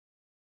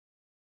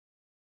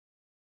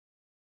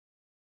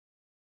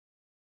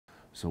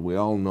So we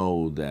all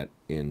know that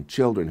in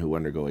children who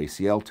undergo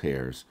ACL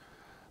tears,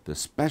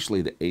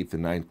 especially the 8th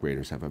and 9th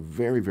graders have a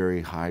very,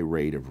 very high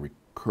rate of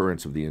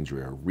recurrence of the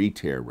injury, or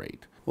re-tear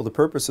rate. Well, the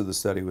purpose of the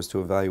study was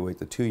to evaluate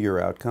the 2-year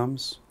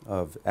outcomes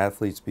of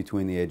athletes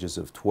between the ages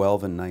of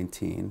 12 and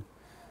 19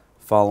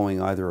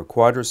 following either a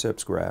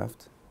quadriceps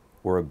graft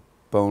or a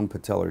bone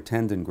patellar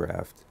tendon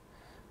graft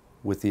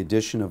with the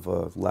addition of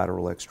a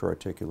lateral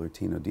extra-articular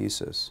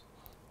tenodesis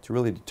to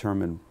really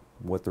determine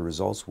what the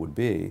results would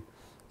be.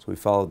 So we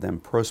followed them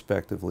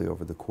prospectively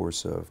over the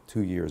course of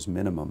 2 years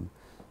minimum,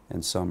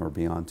 and some are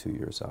beyond 2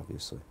 years,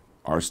 obviously.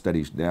 Our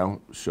study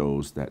now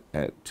shows that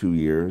at 2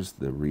 years,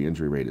 the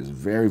re-injury rate is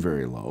very,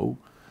 very low,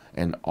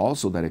 and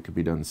also that it could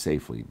be done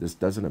safely. This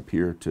doesn't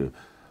appear to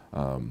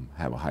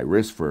have a high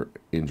risk for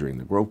injuring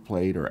the growth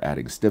plate or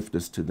adding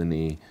stiffness to the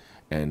knee,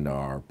 and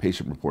our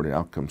patient-reported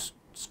outcomes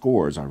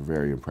scores are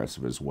very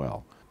impressive as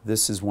well.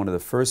 This is one of the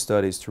first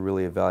studies to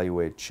really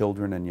evaluate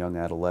children and young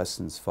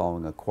adolescents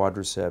following a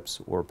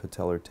quadriceps or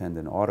patellar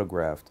tendon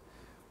autograft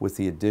with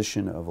the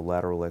addition of a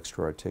lateral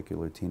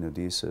extra-articular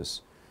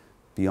tenodesis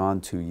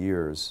beyond 2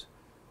 years,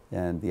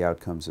 and the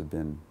outcomes have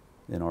been,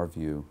 in our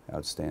view,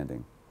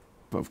 outstanding.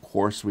 Of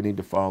course, we need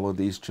to follow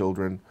these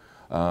children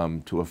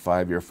to a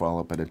 5-year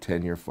follow-up and a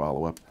 10-year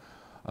follow-up,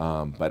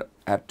 but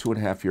at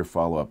 2.5-year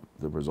follow-up,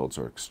 the results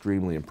are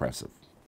extremely impressive.